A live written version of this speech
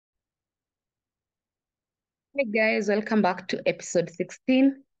Hey guys, welcome back to episode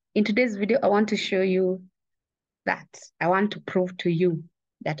 16. In today's video, I want to show you that I want to prove to you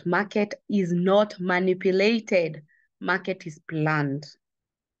that market is not manipulated. Market is planned.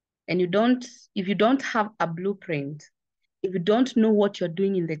 And if you don't have a blueprint, if you don't know what you're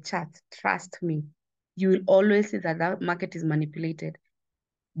doing in the chart, trust me, you will always see that that market is manipulated.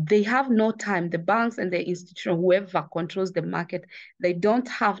 They have no time. The banks and the institution, whoever controls the market, they don't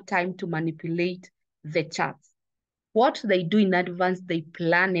have time to manipulate the charts. What they do in advance, they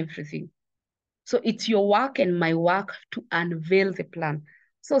plan everything. So it's your work and my work to unveil the plan.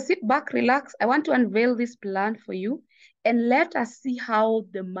 So sit back, relax. I want to unveil this plan for you and let us see how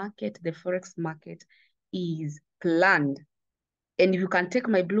the market, the Forex market, is planned. And if you can take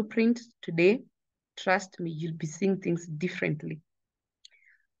my blueprint today, trust me, you'll be seeing things differently.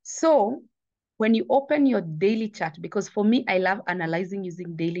 So when you open your daily chart, because for me, I love analyzing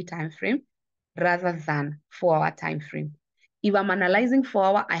using daily time frame rather than 4-hour time frame. If I'm analyzing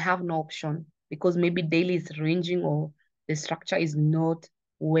 4-hour, I have no option because maybe daily is ranging or the structure is not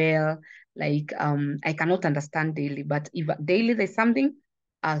well, like I cannot understand daily. But if daily there's something,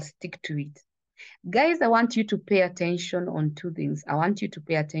 I'll stick to it. Guys, I want you to pay attention on two things. I want you to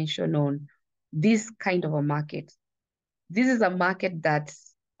pay attention on this kind of a market. This is a market that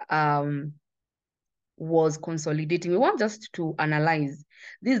um, was consolidating. We want just to analyze.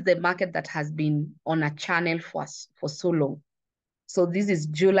 This is the market that has been on a channel for so long. So this is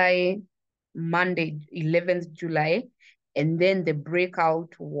July, Monday, 11th July. And then the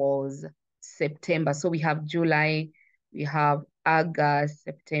breakout was September. So we have July, we have August,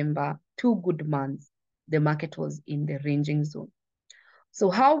 September, 2 good months. The market was in the ranging zone. So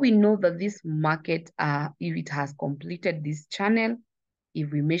how we know that this market, if it has completed this channel,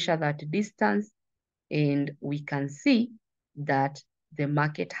 if we measure that distance, and we can see that the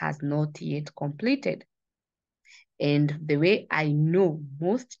market has not yet completed. And the way I know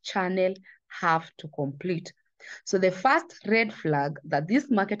most channel have to complete. So the first red flag that this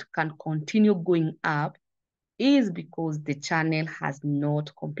market can continue going up is because the channel has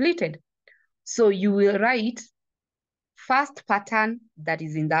not completed. So you will write first pattern that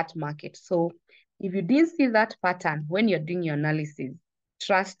is in that market. So if you didn't see that pattern when you're doing your analysis,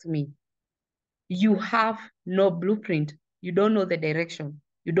 trust me, you have no blueprint. You don't know the direction.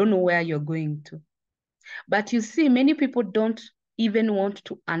 You don't know where you're going to. But you see, many people don't even want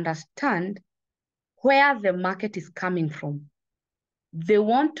to understand where the market is coming from. They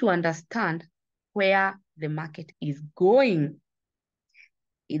want to understand where the market is going.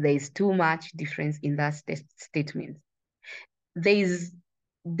 There is too much difference in that statement. There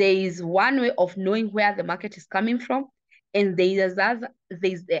is one way of knowing where the market is coming from, and there's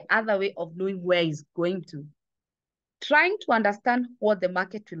the other way of knowing where it's going to. Trying to understand what the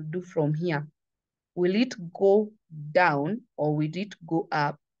market will do from here. Will it go down or will it go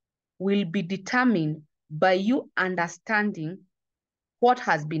up? Will be determined by you understanding what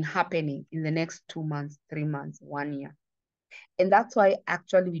has been happening in the next 2 months, 3 months, 1 year. And that's why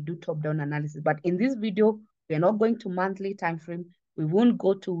actually we do top-down analysis. But in this video, we're not going to monthly time frame. We won't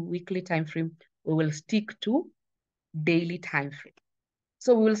go to weekly time frame. We will stick to daily time frame.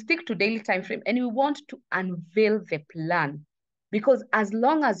 So we will stick to daily time frame, and we want to unveil the plan, because as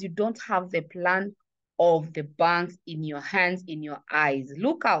long as you don't have the plan of the banks in your hands, in your eyes,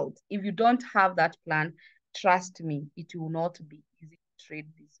 look out. If you don't have that plan, trust me, it will not be easy to trade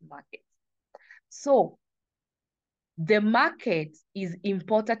this market. So the market is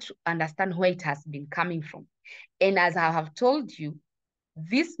important to understand where it has been coming from. And as I have told you,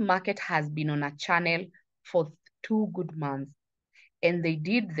 this market has been on a channel for 2 good months. And they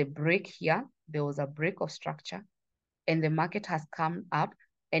did the break here. There was a break of structure and the market has come up.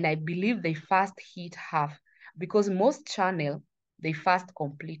 And I believe they first hit half, because most channel, they first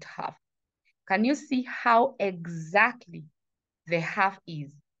complete half. Can you see how exactly the half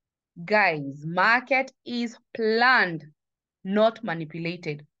is? Guys, market is planned, not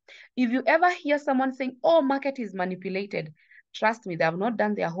manipulated. If you ever hear someone saying, oh, market is manipulated, trust me, they have not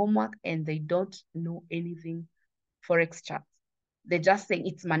done their homework and they don't know anything Forex charts. They're just saying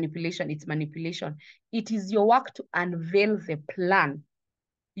it's manipulation, it's manipulation. It is your work to unveil the plan.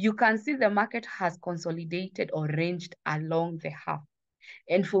 You can see the market has consolidated or ranged along the half.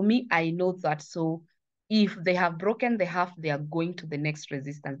 And for me, I know that. So if they have broken the half, they are going to the next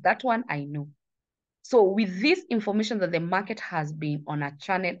resistance. That one I know. So with this information that the market has been on a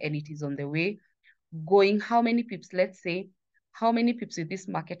channel and it is on the way, going how many pips? Let's say, how many pips with this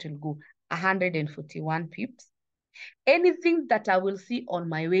market will go? 141 pips. Anything that I will see on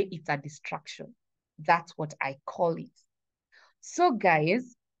my way, it's a distraction. That's what I call it. So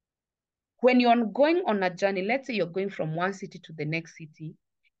guys, When you're going on a journey, let's say you're going from one city to the next city,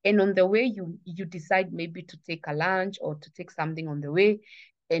 and on the way you decide maybe to take a lunch or to take something on the way,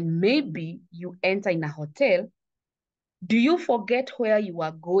 and maybe you enter in a hotel. Do you forget where you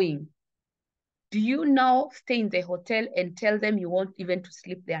are going? Do you now stay in the hotel and tell them you want even to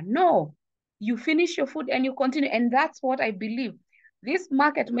sleep there? No. You finish your food and you continue. And that's what I believe. This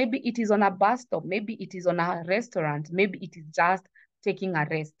market, maybe it is on a bus stop, maybe it is on a restaurant, maybe it is just taking a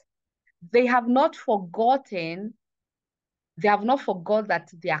rest. They have not forgotten, that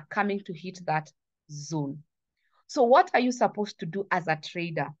they are coming to hit that zone. So what are you supposed to do as a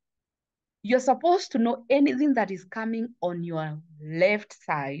trader? You're supposed to know anything that is coming on your left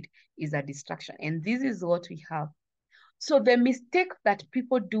side is a distraction. And this is what we have. So the mistake that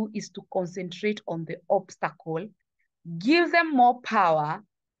people do is to concentrate on the obstacle, give them more power,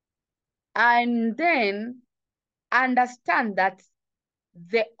 and then understand that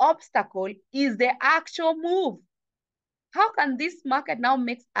the obstacle is the actual move. How can this market now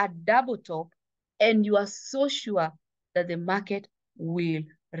make a double top and you are so sure that the market will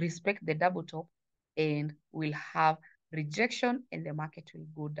respect the double top and will have rejection and the market will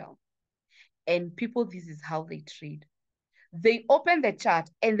go down? And people, this is how they trade. They open the chart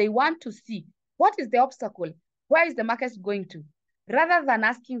and they want to see what is the obstacle, where is the market going to, rather than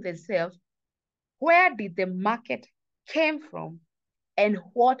asking themselves, where did the market came from and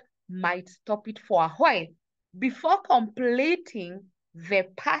what might stop it for a while before completing the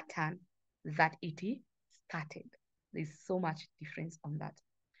pattern that it started. There's so much difference on that.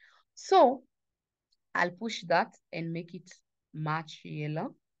 So I'll push that and make it much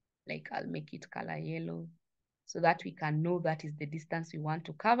yellow. Like I'll make it color yellow so that we can know that is the distance we want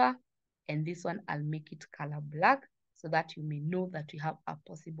to cover. And this one, I'll make it color black so that you may know that we have a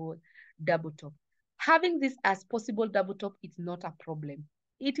possible double top. Having this as possible double top is not a problem.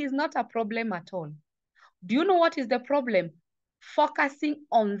 It is not a problem at all. Do you know what is the problem? Focusing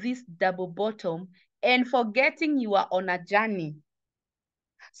on this double bottom and forgetting you are on a journey.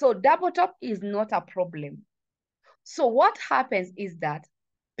 So double top is not a problem. So what happens is that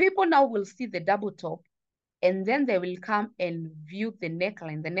people now will see the double top and then they will come and view the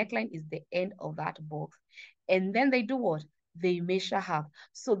neckline. The neckline is the end of that box. And then they do what? They measure half.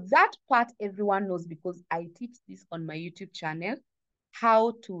 So that part everyone knows because I teach this on my YouTube channel,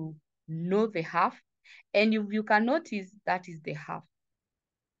 how to know the half. And you can notice that is the half.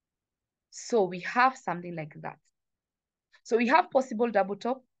 So we have something like that. So we have possible double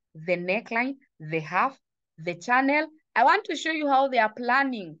top, the neckline, the half, the channel. I want to show you how they are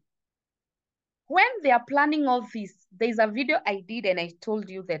planning. When they are planning all this, there's a video I did and I told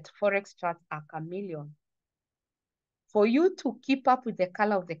you that Forex charts are chameleon. For you to keep up with the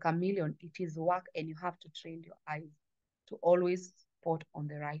color of the chameleon, it is work and you have to train your eyes to always spot on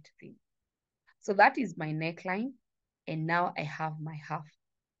the right thing. So that is my neckline. And now I have my half.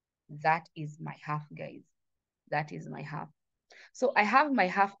 That is my half, guys. That is my half. So I have my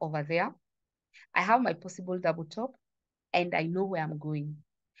half over there. I have my possible double top and I know where I'm going.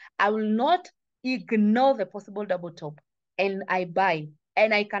 I will not ignore the possible double top and I buy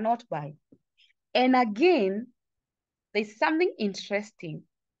and I cannot buy. And again, there's something interesting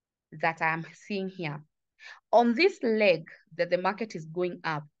that I'm seeing here. On this leg that the market is going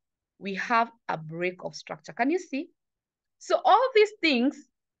up, we have a break of structure. Can you see? So all these things,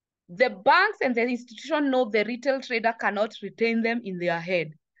 the banks and the institution know the retail trader cannot retain them in their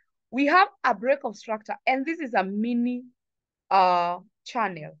head. We have a break of structure, and this is a mini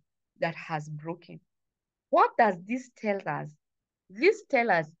channel that has broken. What does this tell us? This tells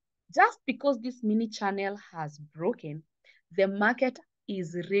us just because this mini channel has broken, the market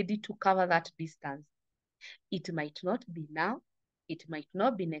is ready to cover that distance. It might not be now, it might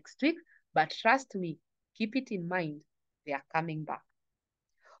not be next week, but trust me, keep it in mind, they are coming back.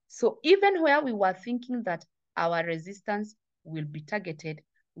 So even where we were thinking that our resistance will be targeted,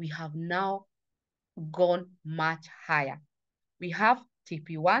 we have now gone much higher. We have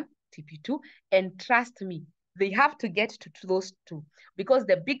TP1, TP2, and trust me, they have to get to those two because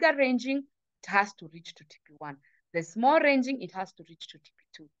the bigger ranging, it has to reach to TP1. The small ranging, it has to reach to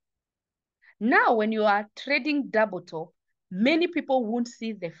TP2. Now, when you are trading double top, many people won't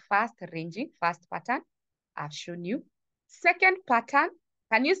see the first ranging, first pattern. I've shown you. Second pattern,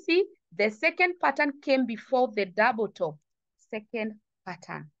 can you see? The second pattern came before the double top. Second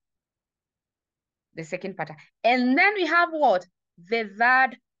pattern. The second pattern. And then we have what? The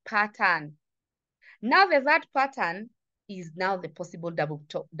third pattern. Now the third pattern is now the possible double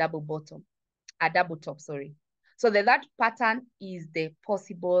top, sorry. So the third pattern is the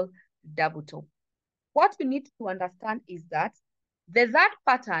possible double top. What you need to understand is that The third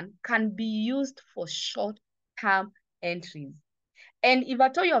pattern can be used for short-term entries. And if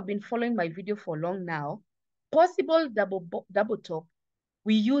at all you have been following my video for long now, possible double top,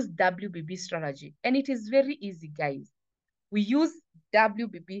 we use WBB strategy. And it is very easy, guys. We use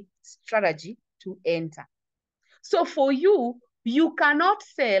WBB strategy to enter. So for you, you cannot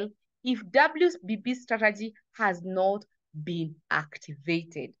sell if WBB strategy has not been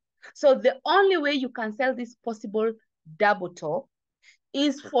activated. So the only way you can sell this possible double top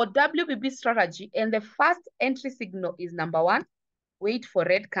is for WBB strategy. And the first entry signal is number 1, wait for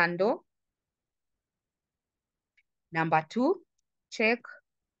red candle. Number 2, check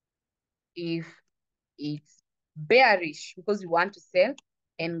if it's bearish because you want to sell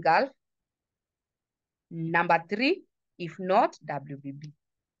engulf. Number 3, if not, WBB.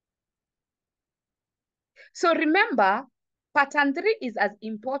 So remember, pattern 3 is as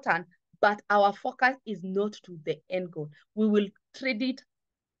important, but our focus is not to the end goal. We will trade it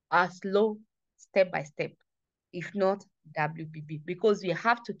slow, step by step, if not WBB, because we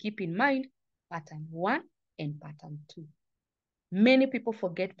have to keep in mind pattern 1 and pattern 2. Many people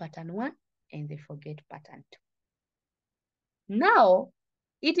forget pattern 1 and they forget pattern 2. Now,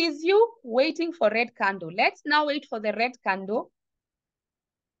 it is you waiting for red candle. Let's now wait for the red candle.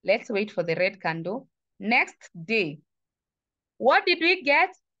 Let's wait for the red candle. Next day, what did we get?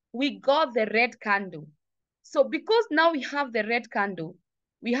 We got the red candle. So because now we have the red candle,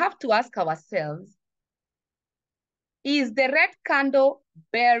 we have to ask ourselves, is the red candle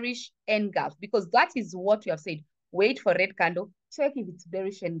bearish engulf? Because that is what we have said. Wait for red candle, check if it's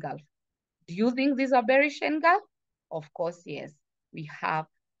bearish engulf. Do you think these are bearish engulf? Of course, yes. We have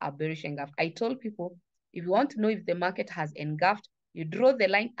a bearish engulf. I told people, if you want to know if the market has engulfed, you draw the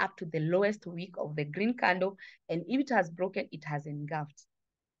line up to the lowest wick of the green candle, and if it has broken, it has engulfed.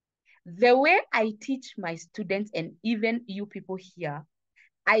 The way I teach my students and even you people here,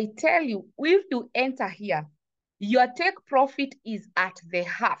 I tell you, if you enter here, your take profit is at the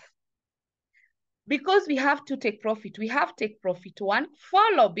half. Because we have to take profit, we have take profit 1,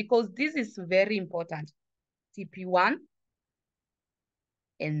 follow, because this is very important. TP1,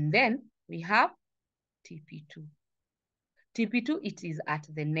 and then we have TP2. TP2, it is at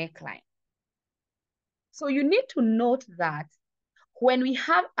the neckline. So you need to note that when we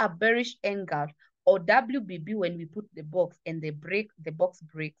have a bearish engulf or WBB, when we put the box and the box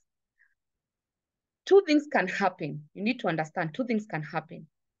breaks, 2 things can happen. You need to understand 2 things can happen.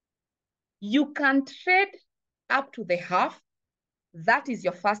 You can trade up to the half. That is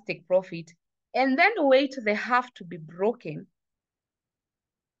your first take profit. And then wait the half to be broken.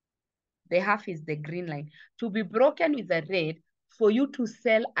 The half is the green line. To be broken with the red for you to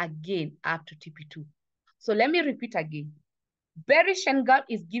sell again up to TP2. So let me repeat again. Bearish engulf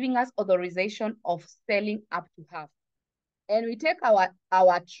is giving us authorization of selling up to half. And we take our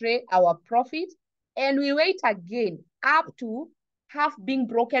trade, our profit, and we wait again up to half being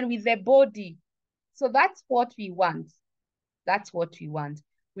broken with the body. So that's what we want. That's what we want.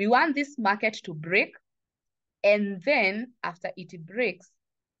 We want this market to break. And then after it breaks,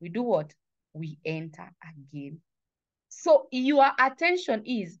 we do what? We enter again. So your attention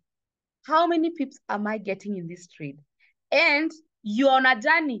is, how many pips am I getting in this trade? And you're on a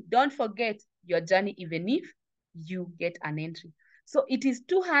journey. Don't forget your journey, even if you get an entry. So it is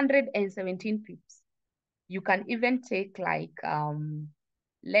 217 pips. You can even take like,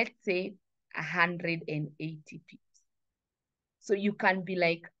 let's say 180 pips. So you can be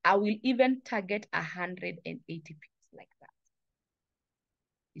like, I will even target 180 pips like that.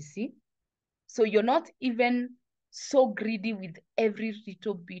 You see? So you're not even so greedy with every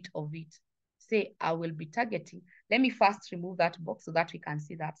little bit of it. Say, I will be targeting. Let me first remove that box so that we can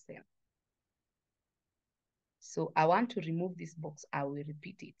see that cell. So I want to remove this box. I will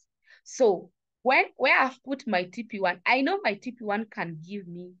repeat it. So where I've put my TP1, I know my TP1 can give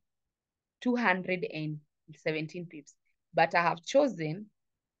me 217 pips, but I have chosen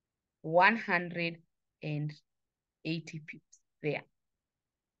 180 pips there.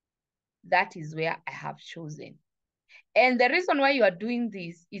 That is where I have chosen. And the reason why you are doing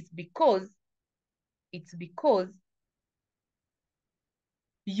this is because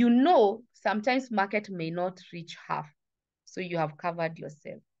you know sometimes market may not reach half. So you have covered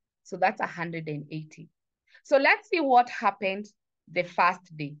yourself. So that's 180. So let's see what happened the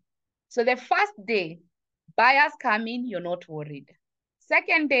first day. So the first day, buyers come in, you're not worried.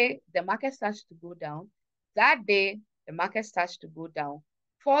 Second day, the market starts to go down. That day, the market starts to go down.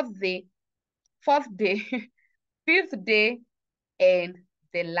 Fourth day, fifth day, and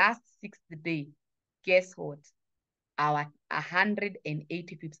the last 6th day, guess what? Our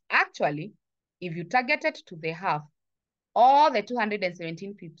 180 pips. Actually, if you targeted to the half, all the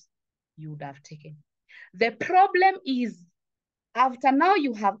 217 pips you would have taken. The problem is, after now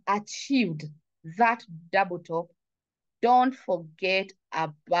you have achieved that double top, don't forget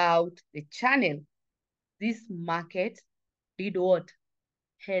about the channel. This market did what?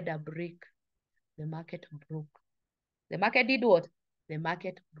 Had a break. The market broke. The market did what? The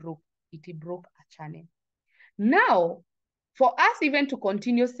market broke. It broke a channel. Now, for us even to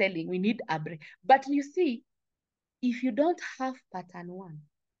continue selling, we need a break. But you see, if you don't have pattern 1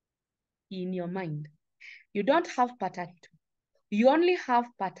 in your mind, you don't have pattern 2, you only have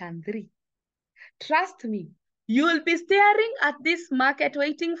pattern 3. Trust me, you will be staring at this market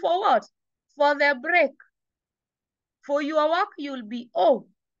waiting for what? For the break. For your work, you'll be, oh,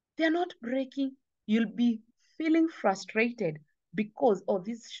 they're not breaking. You'll be feeling frustrated because, oh,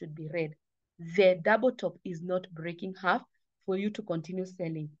 this should be red. The double top is not breaking half for you to continue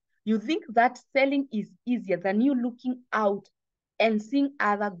selling. You think that selling is easier than you looking out and seeing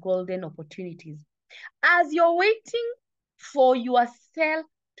other golden opportunities. As you're waiting for your sell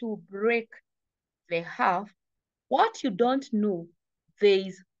to break the half, what you don't know, there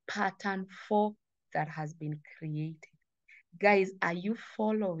is pattern 4 that has been created. Guys, are you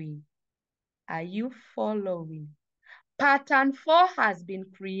following? Are you following? Pattern 4 has been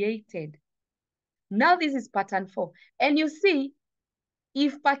created. Now this is pattern 4. And you see,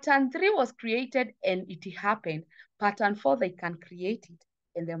 if pattern 3 was created and it happened, pattern 4, they can create it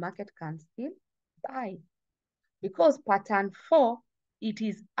and the market can still buy. Because pattern 4, it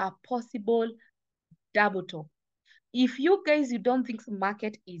is a possible double top. If you guys, you don't think the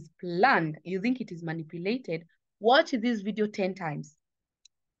market is planned, you think it is manipulated, watch this video 10 times.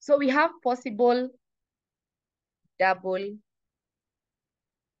 So we have possible double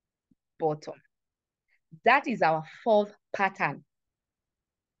bottom. That is our 4th pattern.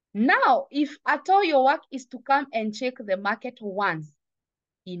 Now, if at all your work is to come and check the market once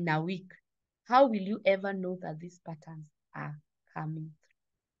in a week, how will you ever know that these patterns are coming through?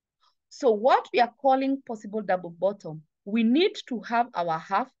 So what we are calling possible double bottom, we need to have our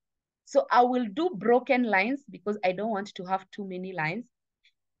half. So I will do broken lines because I don't want to have too many lines.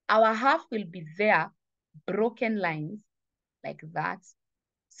 Our half will be there, broken lines like that.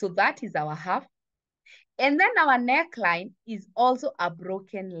 So that is our half. And then our neckline is also a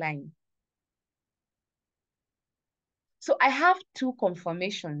broken line. So I have 2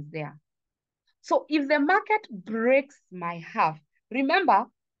 confirmations there. So if the market breaks my half, remember,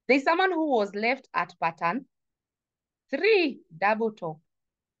 there's someone who was left at pattern 3, double top.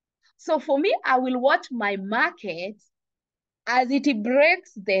 So for me, I will watch my market as it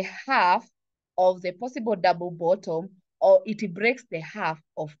breaks the half of the possible double bottom, or it breaks the half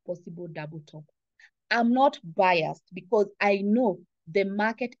of possible double top. I'm not biased because I know the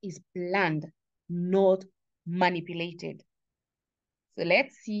market is planned, not manipulated. So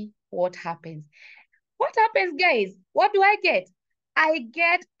let's see what happens. What happens, guys? What do I get? I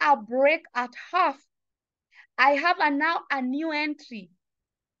get a break at half. I have now a new entry.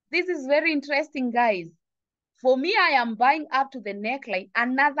 This is very interesting, guys. For me, I am buying up to the neckline,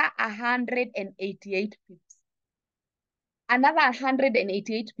 another 188 pips. Another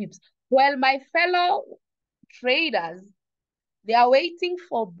 188 pips. While my fellow traders, they are waiting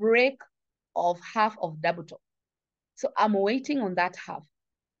for break of half of double top. So I'm waiting on that half.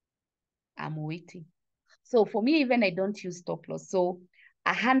 I'm waiting. So for me, even I don't use stop loss. So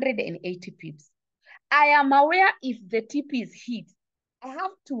 180 pips. I am aware if the TP is hit, I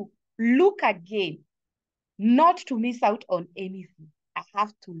have to look again, not to miss out on anything. I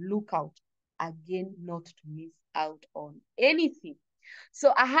have to look out again, not to miss out on anything. So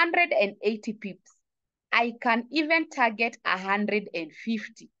 180 pips. I can even target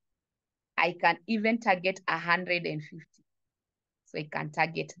 150. I can even target 150. So I can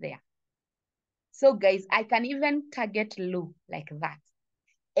target there. So guys, I can even target low like that.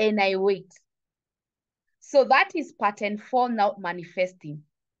 And I wait. So that is pattern 4 now manifesting.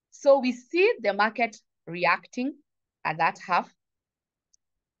 So we see the market reacting at that half,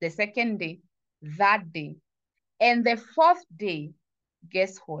 the second day, that day. And the 4th day,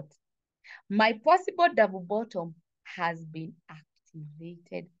 guess what? My possible double bottom has been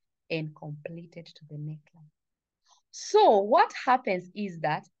activated and completed to the neckline. So what happens is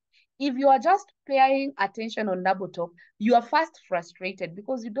that if you are just paying attention on double top, you are first frustrated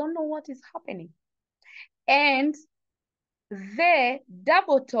because you don't know what is happening. And the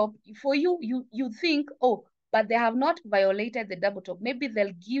double top, for you, you think, oh, but they have not violated the double top. Maybe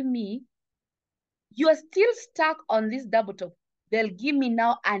they'll give me, you are still stuck on this double top. They'll give me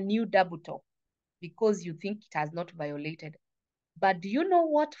now a new double top because you think it has not violated. But do you know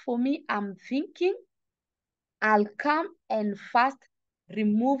what for me I'm thinking? I'll come and first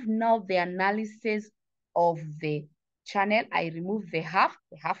remove now the analysis of the channel. I remove the half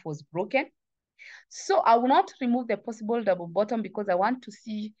was broken. So I will not remove the possible double bottom because I want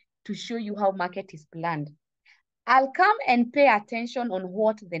to show you how market is planned. I'll come and pay attention on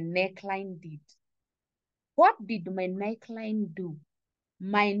what the neckline did. What did my neckline do?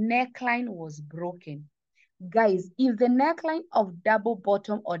 My neckline was broken. Guys, if the neckline of double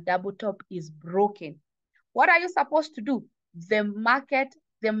bottom or double top is broken, what are you supposed to do? The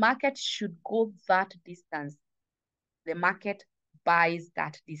market should go that distance. The market buys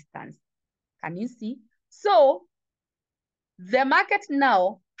that distance. Can you see? So the market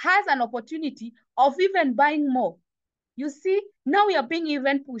now has an opportunity of even buying more. You see, now we are being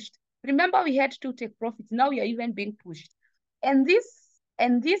even pushed. Remember, we had to take profits. Now we are even being pushed. And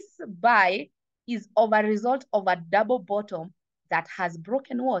this buy is over a result of a double bottom that has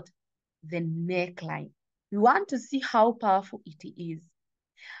broken what? The neckline. We want to see how powerful it is.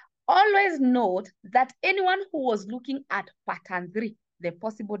 Always note that anyone who was looking at pattern 3, the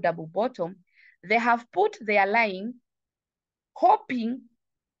possible double bottom, they have put their line hoping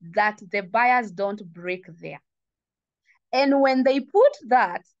that the buyers don't break there. And when they put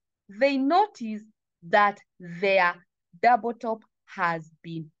that, they notice that their double top has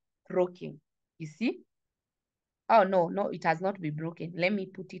been broken. You see? Oh, no, it has not been broken. Let me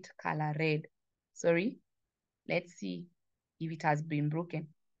put it color red. Sorry. Let's see if it has been broken.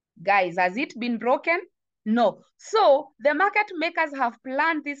 Guys, has it been broken? No. So the market makers have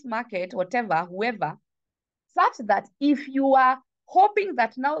planned this market, whatever, whoever, such that if you are hoping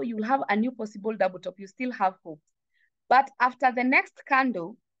that now you'll have a new possible double top, you still have hope. But after the next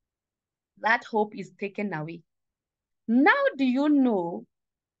candle, that hope is taken away. Now, do you know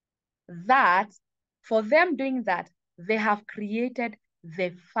that for them doing that, they have created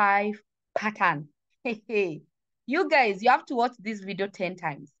the 5 pattern? You guys, you have to watch this video 10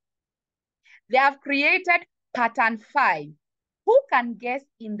 times. They have created pattern 5. Who can guess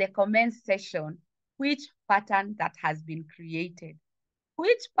in the comment section which pattern that has been created?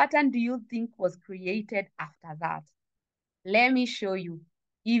 Which pattern do you think was created after that? Let me show you.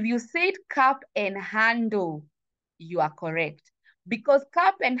 If you said cup and handle, you are correct. Because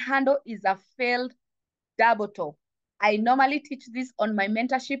cup and handle is a failed double top. I normally teach this on my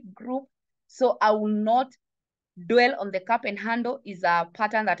mentorship group, so I will not dwell on the cup and handle. Is a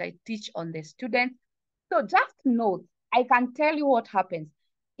pattern that I teach on the students. So just note, I can tell you what happens.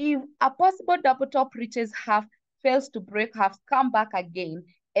 If a possible double top reaches half, fails to break half, come back again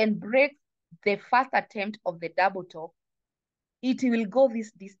and break the first attempt of the double top, it will go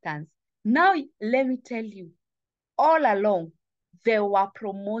this distance. Now, let me tell you, all along, they were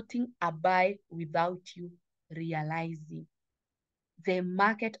promoting a buy without you realizing. The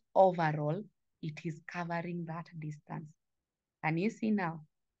market overall, it is covering that distance. Can you see now?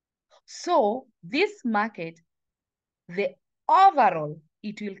 So this market, the overall,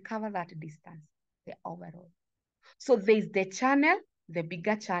 it will cover that distance, the overall. So there's the channel, the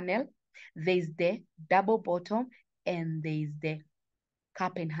bigger channel, there's the double bottom, and there's the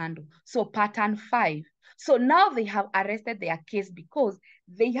cup and handle. So pattern 5. So now they have arrested their case because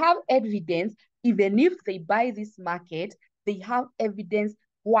they have evidence. Even if they buy this market, they have evidence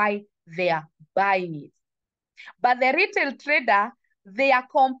why they are buying it. But the retail trader, they are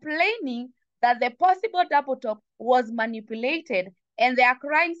complaining that the possible double top was manipulated, and they are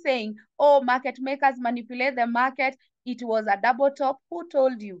crying saying, oh, market makers manipulate the market. It was a double top. Who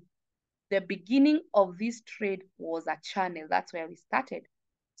told you? The beginning of this trade was a channel. That's where we started.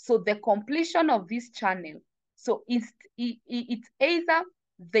 So the completion of this channel, so it's either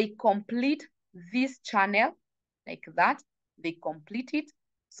they complete this channel like that, they complete it.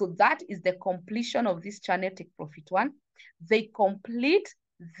 So that is the completion of this channel, take profit 1. They complete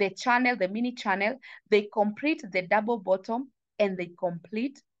the channel, the mini channel, they complete the double bottom, and they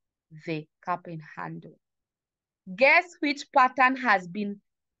complete the cup and handle. Guess which pattern has been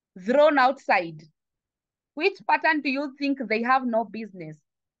thrown outside? Which pattern do you think they have no business?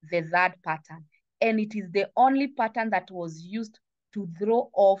 The third pattern. And it is the only pattern that was used to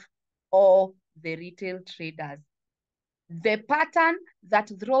throw off all the retail traders. The pattern that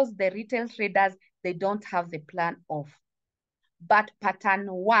throws the retail traders, they don't have the plan of. But pattern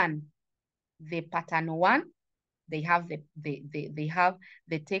 1, the pattern 1, they have they have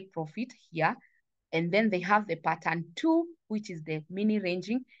the take profit here. And then they have the pattern 2, which is the mini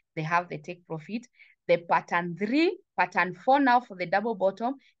ranging. They have the take profit. The pattern 3, pattern 4 now for the double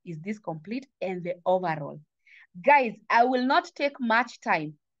bottom is this complete, and the overall. Guys, I will not take much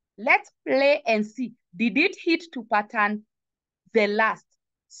time. Let's play and see. Did it hit to pattern the last?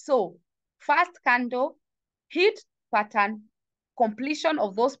 So first candle, hit pattern, completion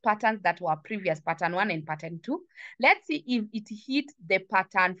of those patterns that were previous, pattern 1 and pattern 2. Let's see if it hit the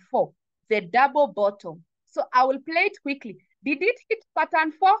pattern 4, the double bottom. So I will play it quickly. Did it hit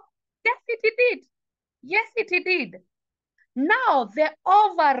pattern 4? Yes, it did. Yes, it did. Now, the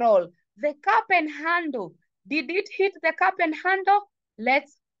overall, the cup and handle. Did it hit the cup and handle?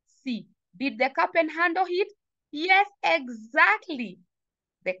 Let's see. Did the cup and handle hit? Yes, exactly.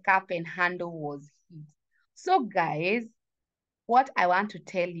 The cup and handle was hit. So guys, what I want to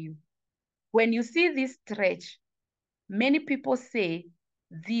tell you, when you see this stretch, many people say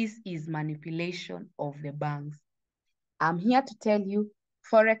this is manipulation of the banks. I'm here to tell you,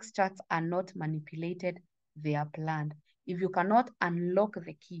 Forex charts are not manipulated, they are planned. If you cannot unlock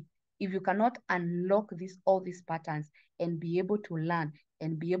the key, if you cannot unlock all these patterns and be able to learn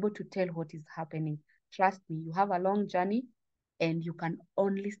and be able to tell what is happening, trust me, you have a long journey and you can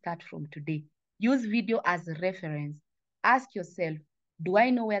only start from today. Use video as a reference. Ask yourself, do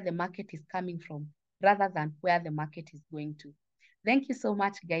I know where the market is coming from rather than where the market is going to? Thank you so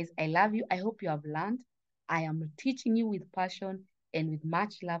much, guys. I love you. I hope you have learned. I am teaching you with passion and with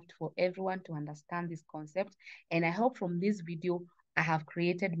much love for everyone to understand this concept. And I hope from this video, I have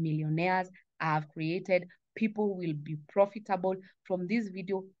created millionaires. I have created people will be profitable. From this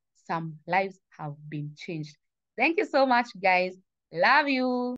video, some lives have been changed. Thank you so much, guys. Love you.